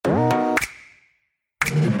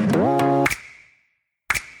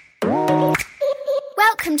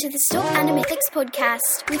Welcome to the Stop Animethics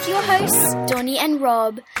podcast with your hosts, Donnie and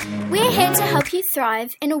Rob. We're here to help you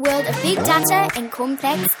thrive in a world of big data and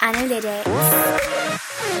complex analytics.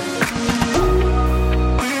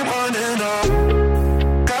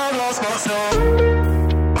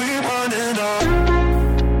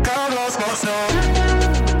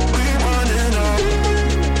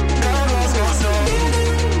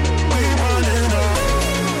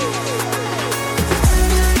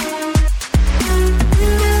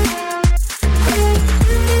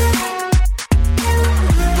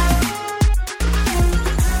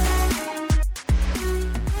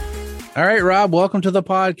 All right, Rob, welcome to the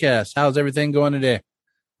podcast. How's everything going today?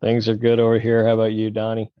 Things are good over here. How about you,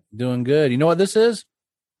 Donnie? Doing good. You know what this is?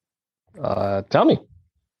 Tell me.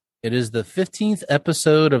 It is the 15th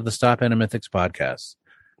episode of the Stop Animethics podcast.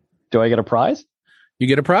 Do I get a prize? You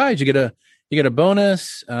get a prize. You get a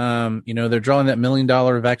bonus. They're drawing that $1 million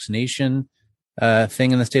vaccination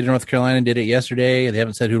thing in the state of North Carolina. Did it yesterday. They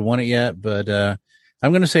haven't said who won it yet, but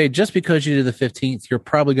I'm going to say just because you did the 15th, you're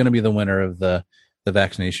probably going to be the winner of the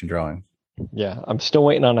vaccination drawing. Yeah, I'm still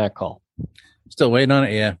waiting on that call. Still waiting on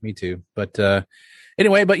it. Yeah, me too. But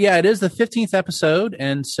anyway, it is the 15th episode.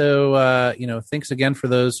 And so, thanks again for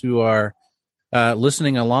those who are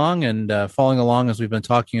listening along and following along as we've been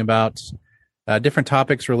talking about different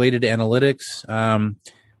topics related to analytics.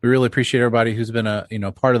 We really appreciate everybody who's been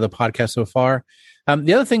a part of the podcast so far.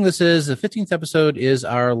 The other thing this is, the 15th episode is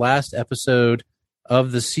our last episode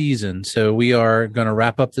of the season. So we are going to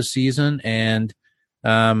wrap up the season and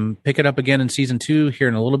pick it up again in season 2 here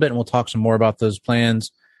in a little bit, and we'll talk some more about those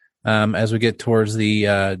plans as we get towards the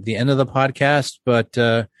end of the podcast. But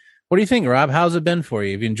what do you think, Rob? How's it been for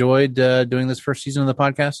you? Have you enjoyed doing this first season of the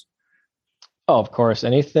podcast? Oh, of course.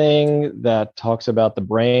 Anything that talks about the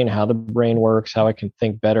brain, how the brain works, how I can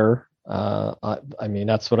think better.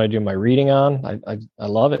 That's what I do my reading on. I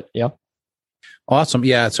love it. Yeah. Awesome.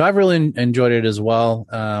 Yeah. So I've really enjoyed it as well.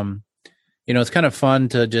 It's kind of fun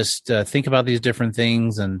to just think about these different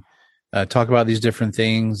things and talk about these different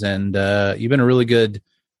things. And you've been a really good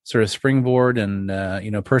sort of springboard and,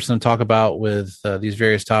 person to talk about with these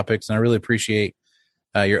various topics. And I really appreciate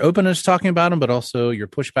your openness to talking about them, but also your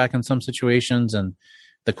pushback in some situations and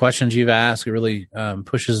the questions you've asked. It really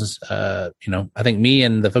pushes, I think me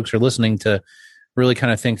and the folks who are listening to really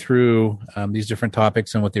kind of think through these different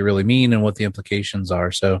topics and what they really mean and what the implications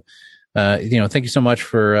are. So, thank you so much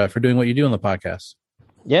for doing what you do on the podcast.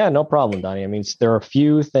 Yeah, no problem, Donnie. I mean, there are a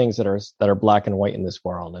few things that are black and white in this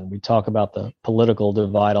world, and we talk about the political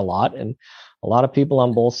divide a lot, and a lot of people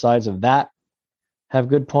on both sides of that have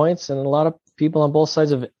good points, and a lot of people on both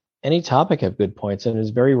sides of any topic have good points, and it's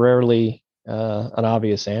very rarely an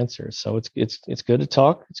obvious answer. So it's good to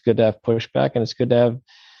talk. It's good to have pushback, and it's good to have,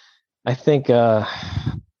 I think,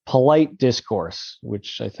 polite discourse,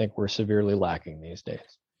 which I think we're severely lacking these days.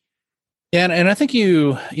 Yeah, and I think as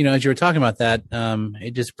you were talking about that,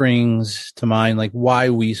 it just brings to mind like why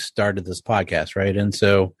we started this podcast, right? And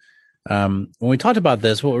so when we talked about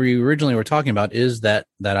this, what we originally were talking about is that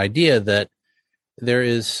idea that there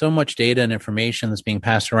is so much data and information that's being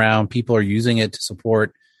passed around. People are using it to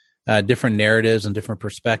support different narratives and different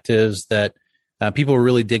perspectives that people are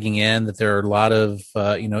really digging in, that there are a lot of,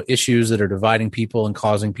 issues that are dividing people and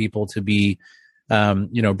causing people to be,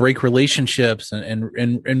 break relationships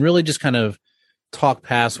and really just kind of talk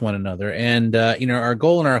past one another. And, our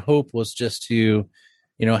goal and our hope was just to,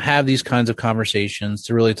 have these kinds of conversations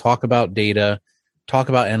to really talk about data, talk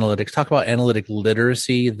about analytics, talk about analytic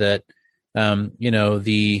literacy, that,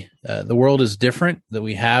 the world is different, that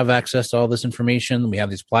we have access to all this information, we have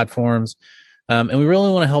these platforms. And we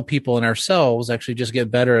really want to help people and ourselves actually just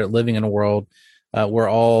get better at living in a world where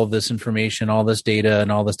all this information, all this data,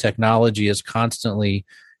 and all this technology is constantly,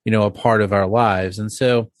 a part of our lives. And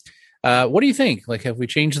so, what do you think? Like, have we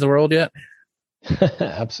changed the world yet?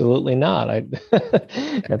 Absolutely not.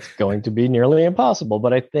 That's going to be nearly impossible.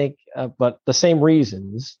 But I think, but the same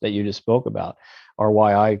reasons that you just spoke about are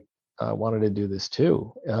why I wanted to do this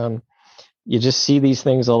too. You just see these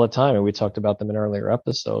things all the time. And we talked about them in earlier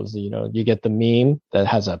episodes. You get the meme that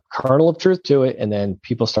has a kernel of truth to it, and then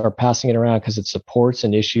people start passing it around because it supports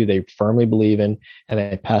an issue they firmly believe in, and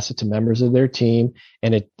they pass it to members of their team.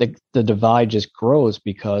 And the divide just grows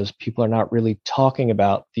because people are not really talking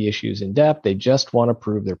about the issues in depth. They just want to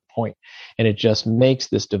prove their point. And it just makes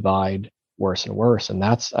this divide worse and worse. And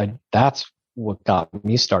that's what got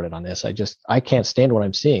me started on this. I can't stand what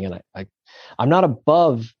I'm seeing. And I'm not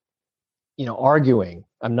above arguing.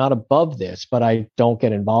 I'm not above this, but I don't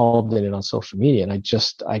get involved in it on social media. And it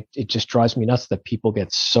just drives me nuts that people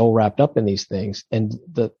get so wrapped up in these things. And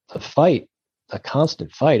the fight a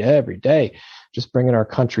constant fight every day, just bringing our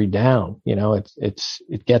country down.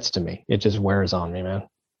 It gets to me. It just wears on me, man.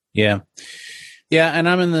 Yeah. Yeah. And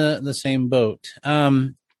I'm in the same boat.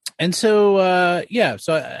 And so,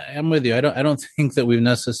 I'm with you. I don't think that we've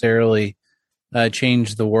necessarily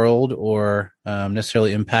changed the world or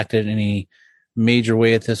necessarily impacted in any major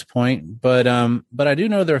way at this point. But I do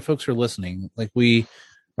know there are folks who are listening. Like, we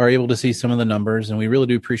are able to see some of the numbers, and we really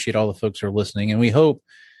do appreciate all the folks who are listening. And we hope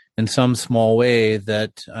in some small way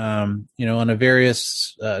that, on the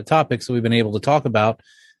various topics that we've been able to talk about,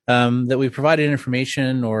 that we've provided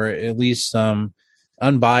information or at least some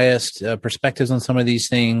unbiased perspectives on some of these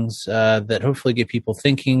things that hopefully get people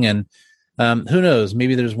thinking. And who knows,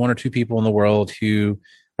 maybe there's one or two people in the world who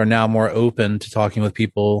are now more open to talking with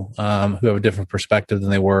people who have a different perspective than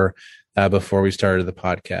they were before we started the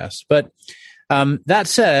podcast. But that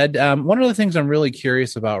said, one of the things I'm really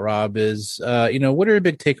curious about, Rob, is, what are your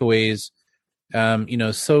big takeaways,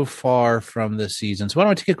 so far from this season? So why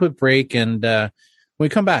don't we take a quick break, and when we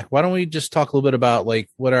come back, why don't we just talk a little bit about like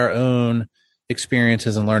what our own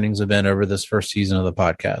experiences and learnings have been over this first season of the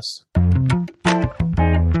podcast.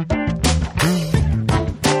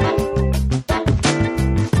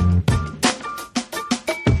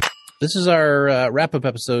 This is our wrap-up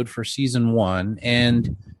episode for season 1,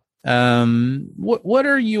 and what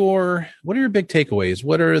are your big takeaways?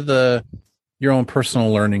 What are your own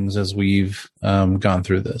personal learnings as we've gone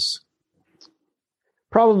through this?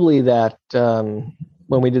 Probably that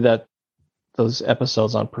when we did those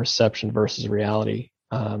episodes on perception versus reality,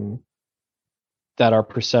 that our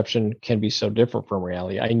perception can be so different from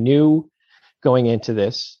reality. I knew going into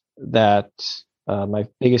this that my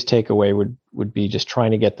biggest takeaway would be just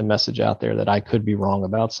trying to get the message out there that I could be wrong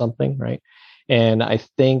about something, right? And I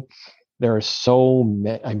think there are so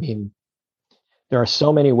many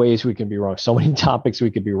ways we can be wrong, so many topics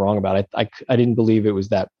we could be wrong about. I didn't believe it was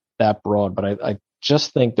that broad, but I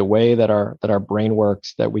just think the way that our brain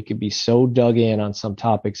works, that we could be so dug in on some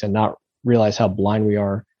topics and not realize how blind we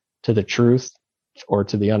are to the truth or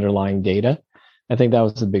to the underlying data. I think that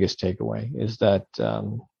was the biggest takeaway, is that,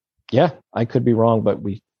 I could be wrong, but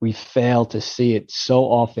we fail to see it so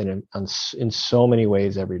often in so many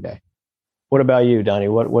ways every day. What about you, Donnie?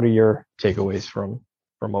 What are your takeaways from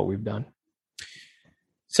what we've done?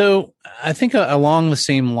 So I think along the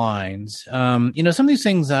same lines, some of these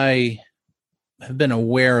things I have been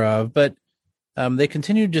aware of, but they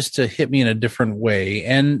continue just to hit me in a different way.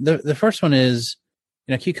 And the first one is,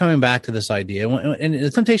 I keep coming back to this idea. And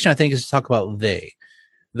the temptation, I think, is to talk about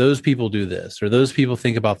those people do this, or those people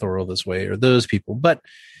think about the world this way, or those people. But,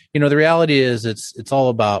 the reality is it's all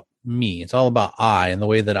about me. It's all about I and the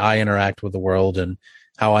way that I interact with the world and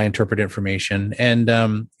how I interpret information. And,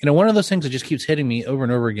 one of those things that just keeps hitting me over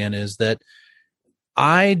and over again is that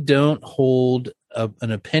I don't hold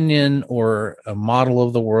an opinion or a model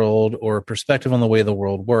of the world or a perspective on the way the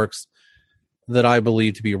world works that I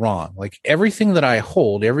believe to be wrong. Like, everything that I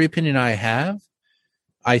hold, every opinion I have,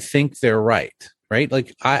 I think they're right?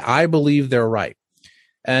 Like, I believe they're right.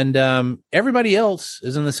 And everybody else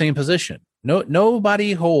is in the same position.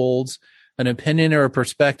 Nobody holds an opinion or a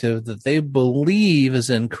perspective that they believe is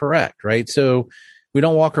incorrect, right? So we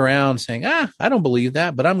don't walk around saying, I don't believe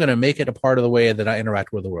that, but I'm going to make it a part of the way that I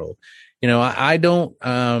interact with the world. I don't,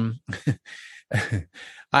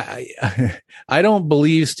 I don't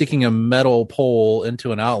believe sticking a metal pole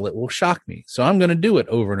into an outlet will shock me. So I'm going to do it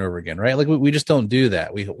over and over again, right? Like, we just don't do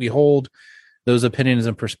that. We hold those opinions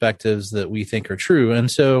and perspectives that we think are true.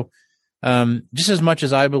 And so, just as much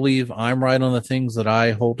as I believe I'm right on the things that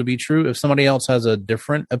I hold to be true, if somebody else has a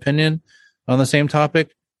different opinion on the same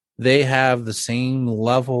topic, they have the same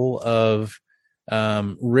level of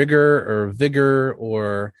rigor or vigor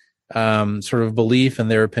or sort of belief in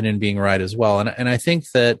their opinion being right as well. And I think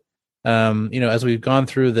that, as we've gone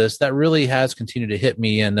through this, that really has continued to hit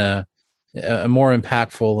me in a more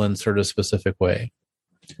impactful and sort of specific way.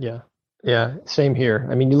 Yeah, same here.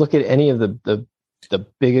 I mean, you look at any of the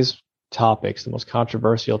biggest topics, the most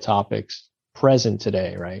controversial topics present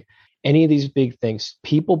today, right? Any of these big things,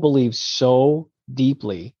 people believe so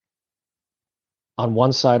deeply on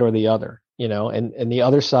one side or the other, and the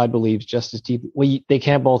other side believes just as deeply. Well, they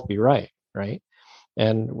can't both be right?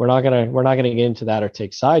 And we're not gonna get into that or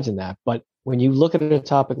take sides in that. But when you look at a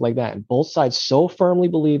topic like that, and both sides so firmly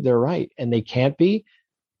believe they're right, and they can't be,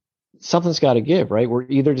 something's got to give, right? We're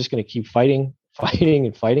either just going to keep fighting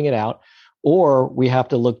it out, or we have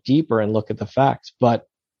to look deeper and look at the facts. But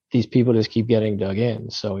these people just keep getting dug in.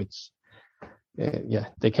 So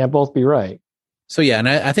they can't both be right. So, and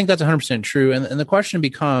I think that's 100% true. And the question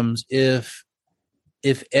becomes, if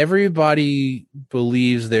if everybody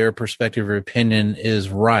believes their perspective or opinion is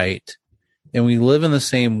right, and we live in the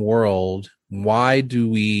same world, why do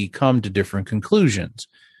we come to different conclusions?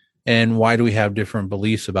 And why do we have different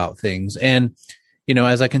beliefs about things? And,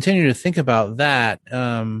 as I continue to think about that,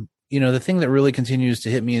 the thing that really continues to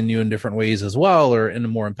hit me in new and different ways as well, or in a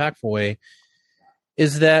more impactful way,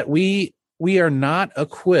 is that we are not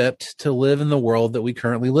equipped to live in the world that we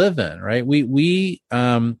currently live in, right?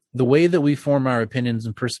 The way that we form our opinions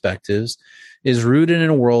and perspectives is rooted in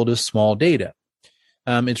a world of small data.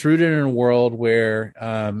 It's rooted in a world where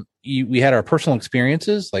we had our personal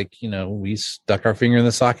experiences, like, we stuck our finger in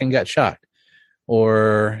the socket and got shocked,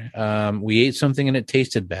 or we ate something and it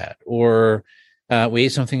tasted bad, or we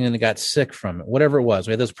ate something and it got sick from it, whatever it was.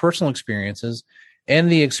 We had those personal experiences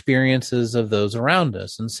and the experiences of those around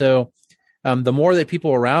us. And so the more that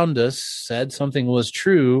people around us said something was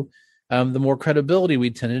true, the more credibility we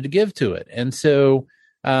tended to give to it. And so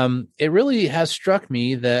it really has struck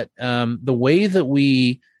me that the way that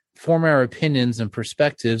we form our opinions and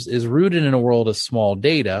perspectives is rooted in a world of small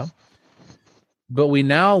data, but we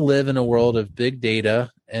now live in a world of big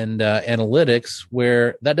data and analytics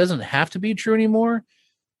where that doesn't have to be true anymore,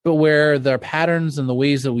 but where the patterns and the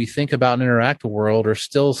ways that we think about and interact with the world are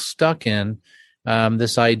still stuck in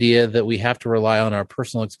this idea that we have to rely on our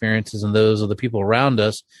personal experiences and those of the people around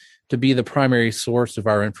us to be the primary source of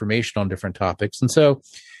our information on different topics. And so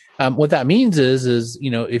what that means is,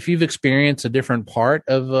 if you've experienced a different part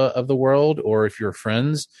of the world, or if your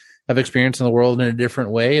friends have experienced in the world in a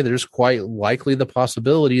different way, there's quite likely the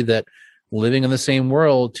possibility that living in the same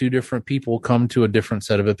world, two different people come to a different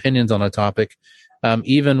set of opinions on a topic,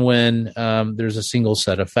 even when there's a single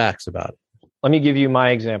set of facts about it. Let me give you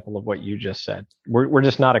my example of what you just said. We're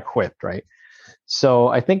just not equipped, right? So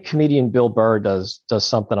I think comedian Bill Burr does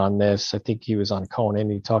something on this. I think he was on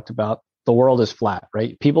Conan. He talked about the world is flat,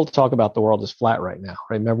 right? People talk about the world is flat right now.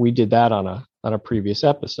 Right? Remember, we did that on a previous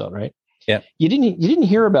episode, right? Yeah. You didn't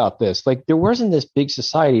hear about this. Like, there wasn't this big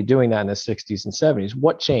society doing that in the 60s and 70s.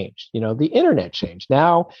 What changed? The internet changed.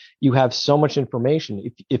 Now you have so much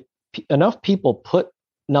information. If enough people put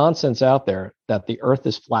nonsense out there that the earth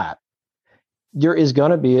is flat, there is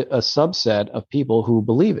going to be a subset of people who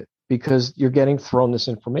believe it, because you're getting thrown this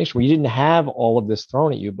information where you didn't have all of this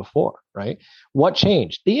thrown at you before, right? What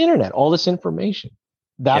changed? The internet, all this information.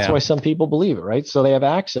 That's why some people believe it, right? So they have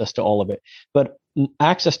access to all of it. But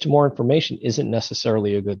access to more information isn't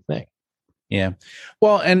necessarily a good thing. Yeah.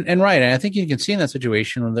 Well, and right. And I think you can see in that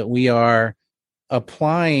situation that we are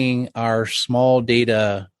applying our small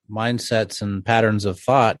data mindsets and patterns of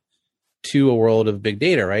thought to a world of big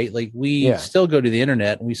data, right? Like, we still go to the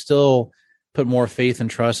internet and we still put more faith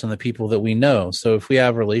and trust in the people that we know. So if we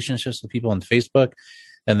have relationships with people on Facebook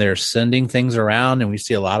and they're sending things around, and we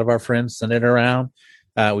see a lot of our friends send it around,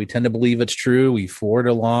 we tend to believe it's true. We forward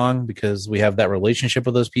along because we have that relationship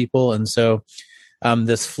with those people. And so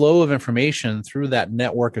this flow of information through that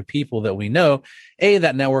network of people that we know,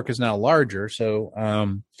 that network is now larger.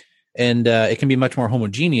 So, it can be much more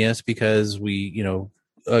homogeneous because we,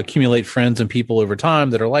 accumulate friends and people over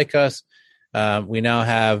time that are like us. We now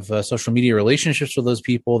have social media relationships with those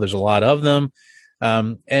people. There's a lot of them.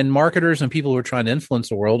 And marketers and people who are trying to influence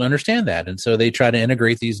the world understand that. And so they try to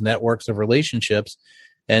integrate these networks of relationships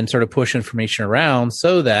and sort of push information around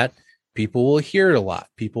so that people will hear it a lot.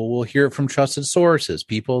 People will hear it from trusted sources,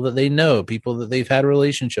 people that they know, people that they've had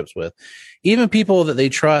relationships with, even people that they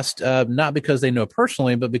trust, not because they know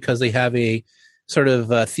personally, but because they have a sort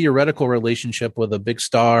of theoretical relationship with a big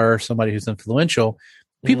star, somebody who's influential.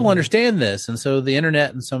 People understand this. And so the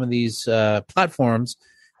internet and some of these platforms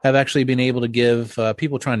have actually been able to give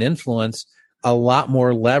people trying to influence a lot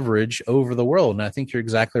more leverage over the world. And I think you're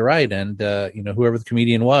exactly right. And, whoever the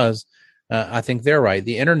comedian was, I think they're right.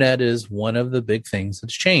 The internet is one of the big things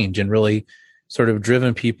that's changed and really sort of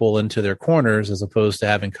driven people into their corners, as opposed to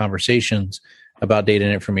having conversations about data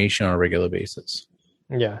and information on a regular basis.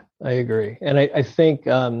 Yeah, I agree. And I think,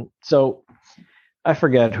 so I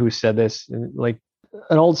forget who said this, like,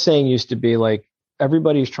 an old saying used to be like,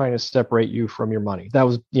 everybody's trying to separate you from your money. That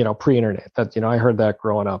was, pre-internet. That, I heard that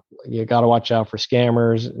growing up. You got to watch out for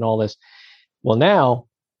scammers and all this. Well, now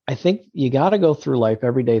I think you got to go through life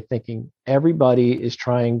every day thinking everybody is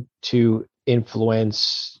trying to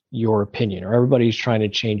influence your opinion, or everybody's trying to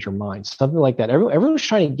change your mind, something like that. Everyone's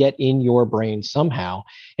trying to get in your brain somehow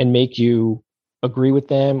and make you agree with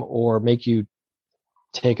them or make you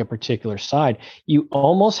take a particular side. You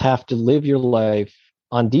almost have to live your life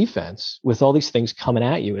on defense with all these things coming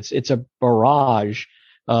at you. It's a barrage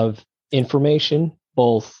of information,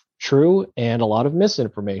 both true and a lot of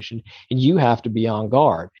misinformation, and you have to be on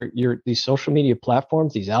guard. These social media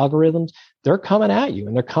platforms, these algorithms, they're coming at you,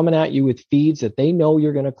 and they're coming at you with feeds that they know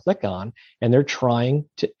you're going to click on, and they're trying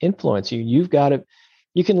to influence you. You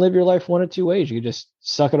can live your life one of two ways. You can just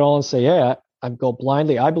suck it all and say, yeah, I go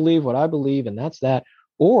blindly. I believe what I believe, and that's that.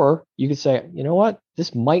 Or you could say, you know what,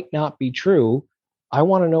 this might not be true. I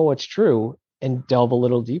want to know what's true and delve a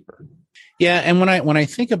little deeper. Yeah, and when I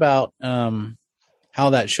think about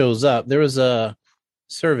how that shows up, there was a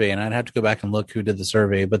survey, and I'd have to go back and look who did the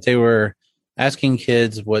survey, but they were asking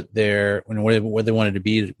kids what they wanted to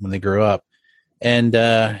be when they grew up, and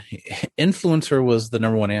influencer was the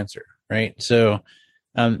number one answer, right? So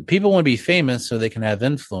people want to be famous so they can have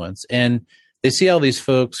influence, and they see all these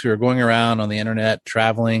folks who are going around on the internet,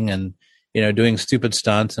 traveling and doing stupid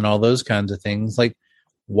stunts and all those kinds of things. Like,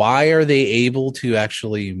 why are they able to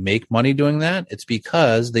actually make money doing that? It's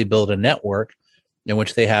because they build a network in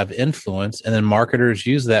which they have influence, and then marketers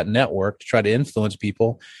use that network to try to influence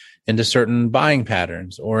people into certain buying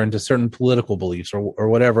patterns or into certain political beliefs or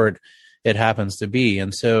whatever it happens to be.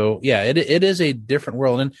 And so, yeah, it is a different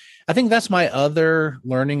world. And I think that's my other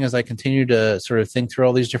learning as I continue to sort of think through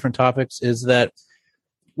all these different topics, is that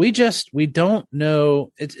we don't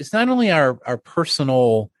know. It's not only our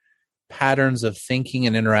personal patterns of thinking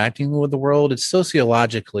and interacting with the world, it's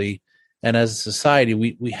sociologically, and as a society,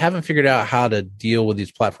 we haven't figured out how to deal with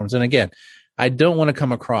these platforms. And again, I don't want to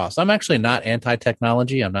come across, I'm actually not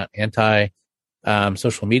anti-technology. I'm not anti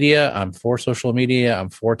social media. I'm for social media. I'm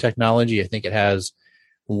for technology. I think it has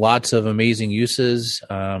lots of amazing uses.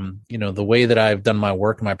 The way that I've done my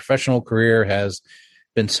work in my professional career has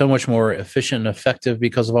been so much more efficient and effective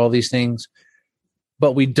because of all these things.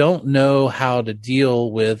 But we don't know how to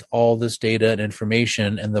deal with all this data and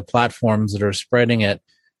information and the platforms that are spreading it,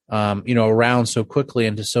 around so quickly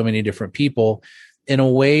into so many different people in a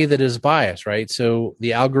way that is biased, right? So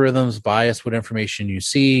the algorithms bias what information you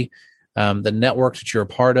see. The networks that you're a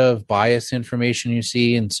part of bias information you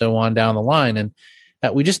see, and so on down the line. And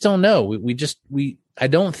we just don't know. I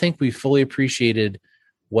don't think we fully appreciated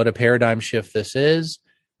what a paradigm shift this is,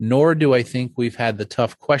 nor do I think we've had the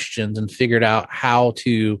tough questions and figured out how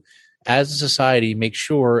to, as a society, make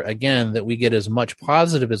sure, again, that we get as much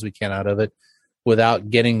positive as we can out of it without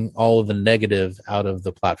getting all of the negative out of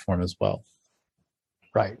the platform as well.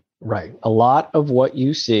 Right. A lot of what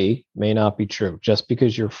you see may not be true. Just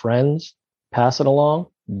because your friends pass it along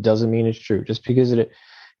doesn't mean it's true. Just because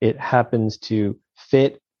it happens to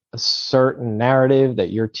fit a certain narrative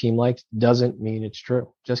that your team likes doesn't mean it's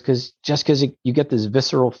true. Just because you get this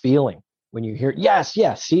visceral feeling when you hear yes,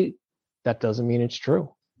 see, that doesn't mean it's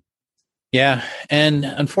true. Yeah, and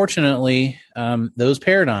unfortunately, those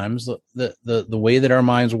paradigms, the way that our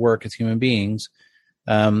minds work as human beings,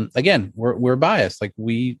 again, we're biased. Like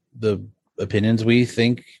the opinions we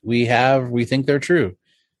think we have, we think they're true.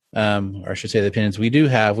 Or I should say the opinions we do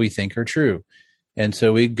have, we think are true. And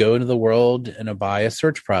so we go into the world in a biased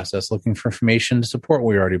search process, looking for information to support what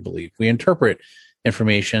we already believe. We interpret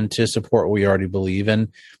information to support what we already believe. And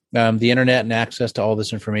the internet and access to all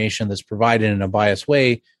this information that's provided in a biased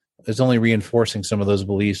way is only reinforcing some of those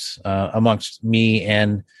beliefs amongst me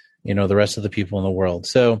and, the rest of the people in the world.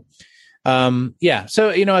 So, So,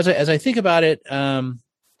 as I think about it,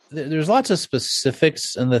 there's lots of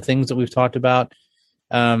specifics in the things that we've talked about.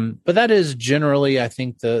 But that is generally, I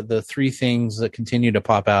think, the three things that continue to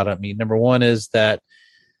pop out at me. Number one is that,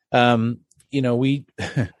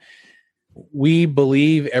 we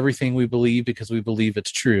believe everything we believe because we believe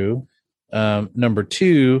it's true. Number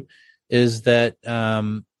two is that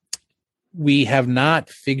we have not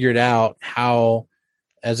figured out how,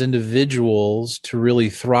 as individuals, to really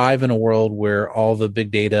thrive in a world where all the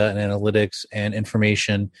big data and analytics and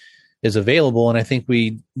information is available. And I think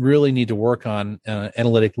we really need to work on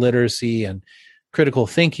analytic literacy and critical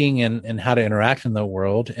thinking and how to interact in the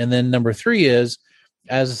world. And then number three is,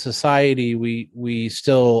 as a society, we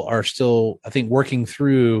still are, I think, working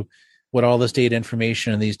through what all this data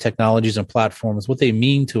information and these technologies and platforms, what they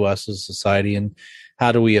mean to us as a society, and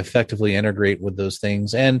how do we effectively integrate with those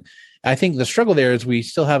things. And I think the struggle there is we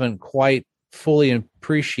still haven't quite fully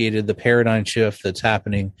appreciated the paradigm shift that's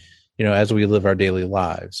happening, as we live our daily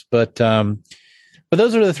lives. But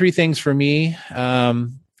those are the three things for me.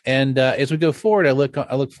 And as we go forward, I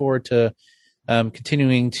look forward to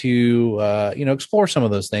continuing to explore some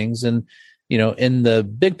of those things, and in the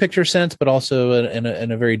big picture sense, but also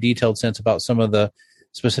in a very detailed sense about some of the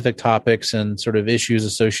specific topics and sort of issues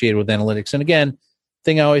associated with analytics. And again,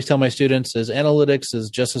 thing I always tell my students is analytics is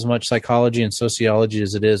just as much psychology and sociology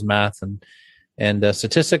as it is math and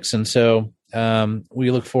statistics. And so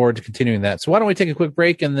we look forward to continuing that. So why don't we take a quick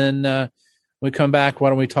break, and then when we come back, why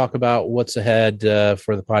don't we talk about what's ahead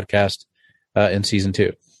for the podcast in season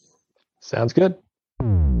 2? Sounds good.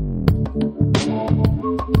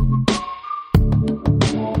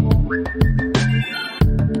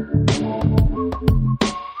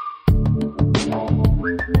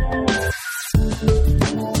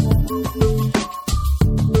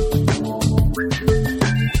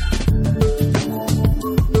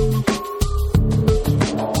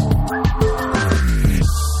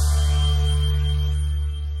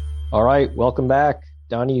 All right, welcome back.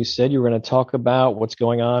 Donnie, you said you were going to talk about what's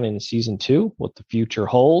going on in season 2, what the future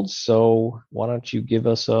holds. So why don't you give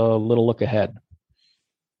us a little look ahead?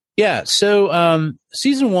 Yeah. So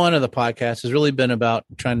season 1 of the podcast has really been about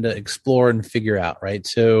trying to explore and figure out, right?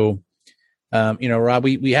 So, Rob,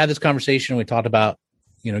 we had this conversation. We talked about,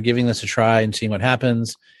 giving this a try and seeing what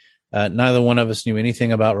happens. Neither one of us knew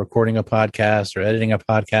anything about recording a podcast or editing a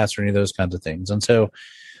podcast or any of those kinds of things. And so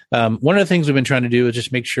one of the things we've been trying to do is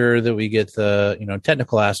just make sure that we get the,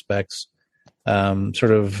 technical aspects running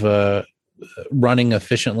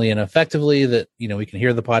efficiently and effectively, that, we can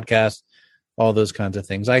hear the podcast, all those kinds of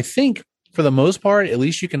things. I think for the most part, at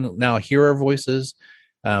least you can now hear our voices.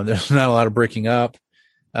 There's not a lot of breaking up.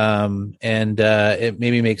 And it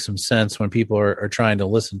maybe makes some sense when people are trying to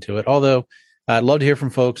listen to it. Although I'd love to hear from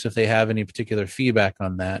folks if they have any particular feedback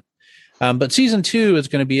on that. But season 2 is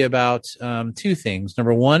going to be about 2 things.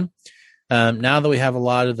 Number one, now that we have a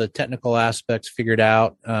lot of the technical aspects figured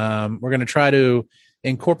out, we're going to try to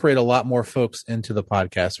incorporate a lot more folks into the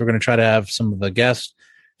podcast. We're going to try to have some of the guests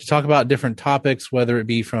to talk about different topics, whether it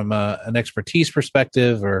be from an expertise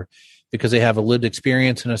perspective or because they have a lived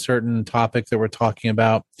experience in a certain topic that we're talking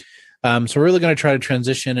about. So we're really going to try to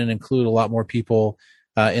transition and include a lot more people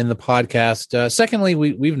in the podcast. Secondly,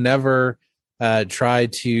 we've never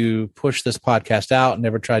tried to push this podcast out,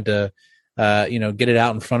 never tried to, get it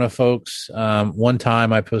out in front of folks. One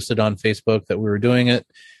time I posted on Facebook that we were doing it,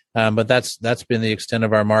 but that's been the extent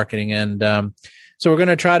of our marketing. And so we're going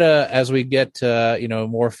to try to, as we get,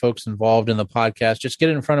 more folks involved in the podcast, just get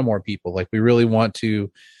it in front of more people. Like we really want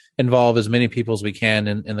to involve as many people as we can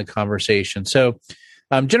in the conversation. So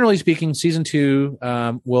generally speaking, season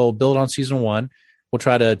 2 will build on season 1. We'll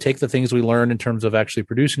try to take the things we learned in terms of actually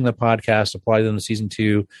producing the podcast, apply them to season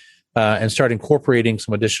 2, and start incorporating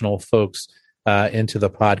some additional folks into the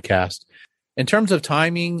podcast. In terms of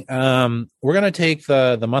timing, we're going to take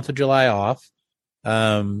the month of July off.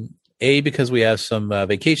 A, because we have some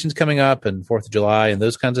vacations coming up and 4th of July and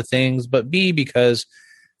those kinds of things. But B, because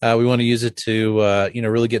we want to use it to,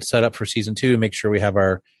 really get set up for season 2, make sure we have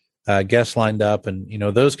our guests lined up and,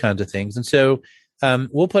 those kinds of things. And so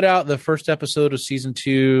we'll put out the first episode of season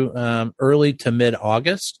 2 early to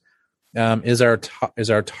mid-August is our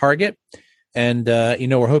target. And,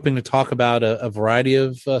 we're hoping to talk about a variety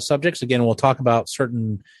of subjects. Again, we'll talk about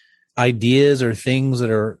certain ideas or things that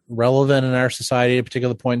are relevant in our society at a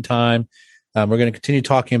particular point in time. We're going to continue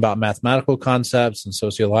talking about mathematical concepts and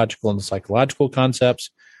sociological and psychological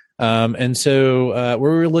concepts. And so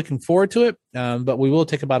we're really looking forward to it. But we will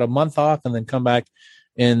take about a month off and then come back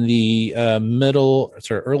in the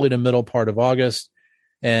early to middle part of August.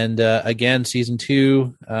 And again, season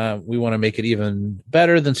 2, we want to make it even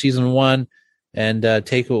better than season 1 and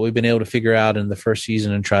take what we've been able to figure out in the first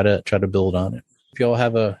season and try to build on it. If you all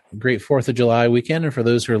have a great 4th of July weekend, and for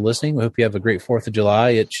those who are listening, we hope you have a great 4th of July.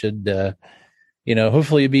 It should,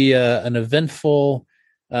 hopefully be an eventful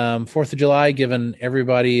 4th of July, given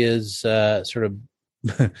everybody is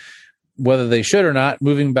whether they should or not,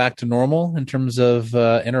 moving back to normal in terms of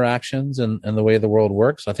interactions and the way the world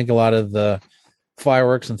works. I think a lot of the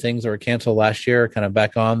fireworks and things that were canceled last year are kind of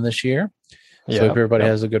back on this year. So I hope everybody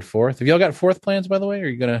has a good 4th. Have y'all got 4th plans, by the way? Are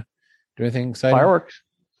you going to do anything exciting? Fireworks.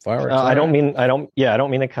 I don't mean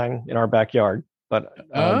the kind in our backyard, but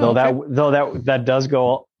that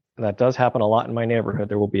does happen a lot in my neighborhood.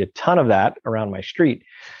 There will be a ton of that around my street,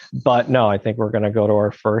 but no, I think we're going to go to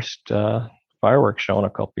our first fireworks show in a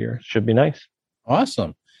couple years. Should be nice.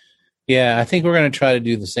 Awesome. Yeah, I think we're going to try to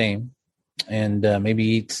do the same, and maybe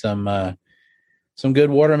eat some good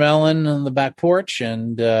watermelon on the back porch,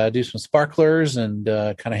 and do some sparklers, and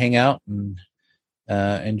kind of hang out and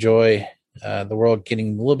enjoy the world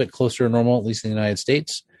getting a little bit closer to normal, at least in the United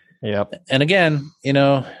States. Yep. And again,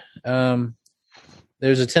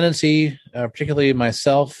 there's a tendency, particularly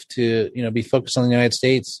myself, to be focused on the United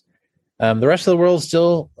States. The rest of the world is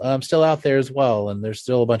still out there as well, and there's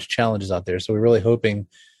still a bunch of challenges out there. So we're really hoping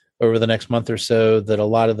over the next month or so that a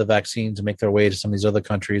lot of the vaccines make their way to some of these other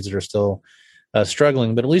countries that are still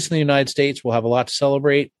struggling. But at least in the United States, we'll have a lot to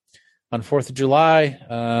celebrate. on 4th of July.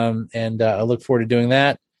 And I look forward to doing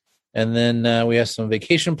that. And then we have some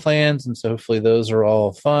vacation plans. And so hopefully those are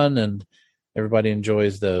all fun and everybody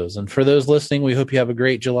enjoys those. And for those listening, we hope you have a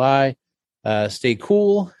great July. Stay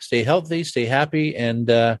cool, stay healthy, stay happy. And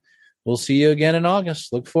we'll see you again in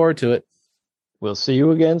August. Look forward to it. We'll see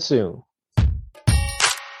you again soon.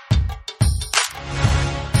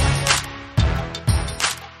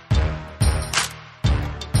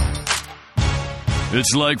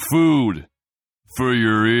 It's like food for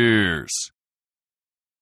your ears.